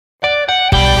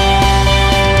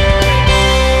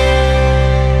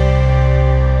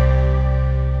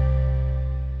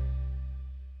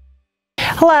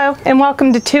Hello and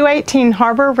welcome to 218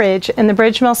 Harbor Ridge in the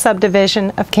Bridgemill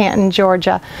subdivision of Canton,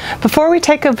 Georgia. Before we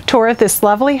take a tour of this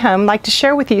lovely home, I'd like to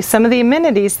share with you some of the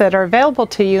amenities that are available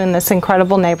to you in this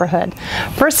incredible neighborhood.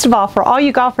 First of all, for all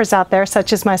you golfers out there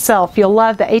such as myself, you'll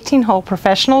love the 18-hole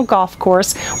professional golf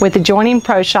course with adjoining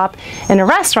pro shop and a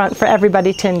restaurant for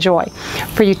everybody to enjoy.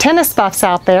 For you tennis buffs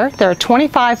out there, there are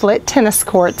 25 lit tennis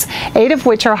courts, 8 of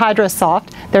which are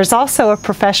hydrosoft. There's also a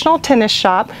professional tennis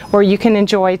shop where you can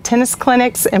enjoy tennis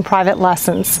clinics and private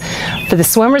lessons. For the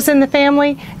swimmers in the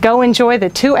family, go enjoy the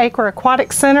 2-acre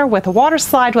aquatic center with a water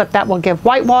slide that will give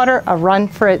Whitewater a run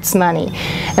for its money.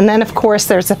 And then of course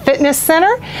there's a fitness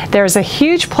center. There's a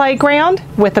huge playground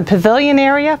with a pavilion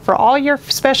area for all your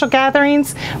special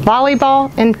gatherings, volleyball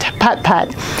and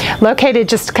putt-putt. Located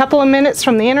just a couple of minutes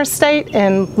from the interstate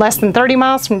and less than 30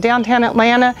 miles from downtown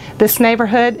Atlanta, this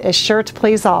neighborhood is sure to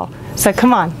please all. So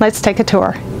come on, let's take a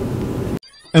tour.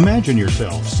 Imagine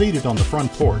yourself seated on the front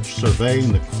porch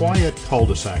surveying the quiet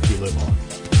cul-de-sac you live on.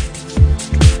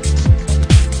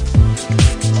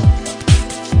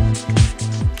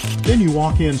 Then you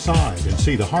walk inside and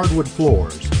see the hardwood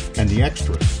floors and the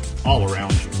extras all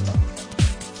around you.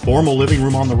 Formal living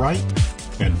room on the right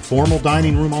and formal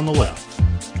dining room on the left,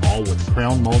 all with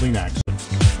crown molding accents.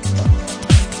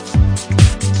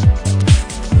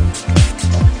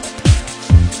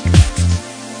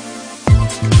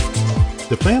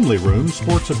 The family room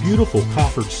sports a beautiful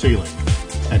coffered ceiling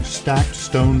and stacked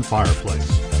stone fireplace.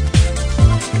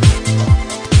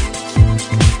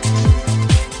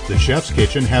 The chef's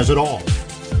kitchen has it all.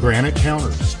 Granite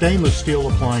counters, stainless steel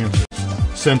appliances,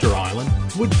 center island,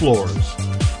 wood floors,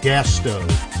 gas stove,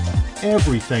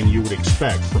 everything you would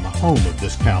expect from a home of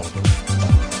this caliber.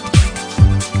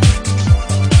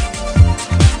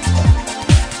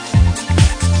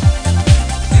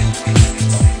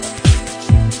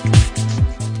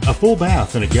 A full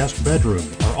bath and a guest bedroom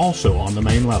are also on the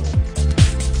main level.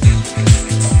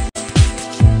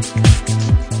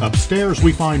 Upstairs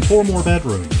we find 4 more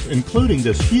bedrooms, including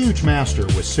this huge master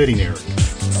with sitting area.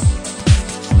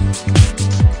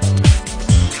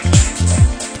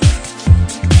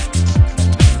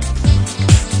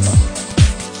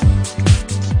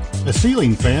 A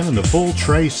ceiling fan and the full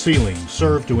tray ceiling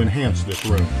serve to enhance this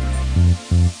room.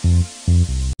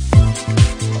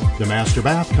 The master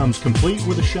bath comes complete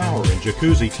with a shower and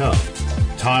jacuzzi tub,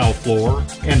 tile floor,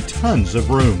 and tons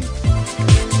of room.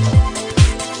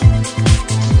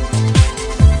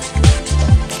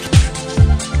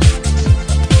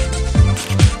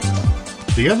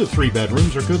 The other 3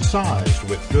 bedrooms are good sized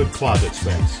with good closet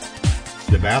space.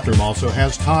 The bathroom also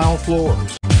has tile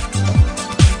floors.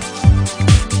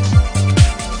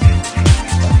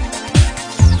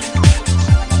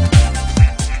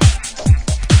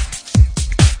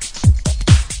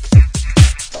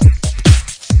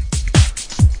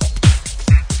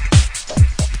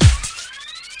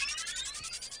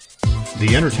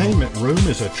 The entertainment room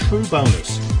is a true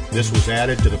bonus. This was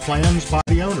added to the plans by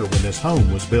the owner when this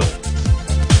home was built.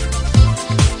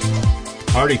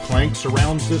 Hardy plank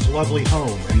surrounds this lovely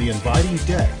home and the inviting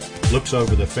deck looks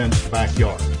over the fenced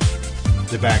backyard.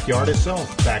 The backyard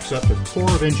itself backs up the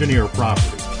Corps of Engineer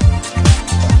property.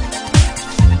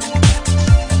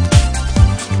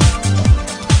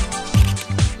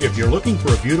 If you're looking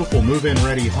for a beautiful move-in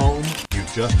ready home,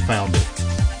 you've just found it.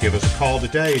 Give us a call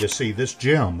today to see this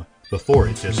gem before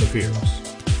it disappears.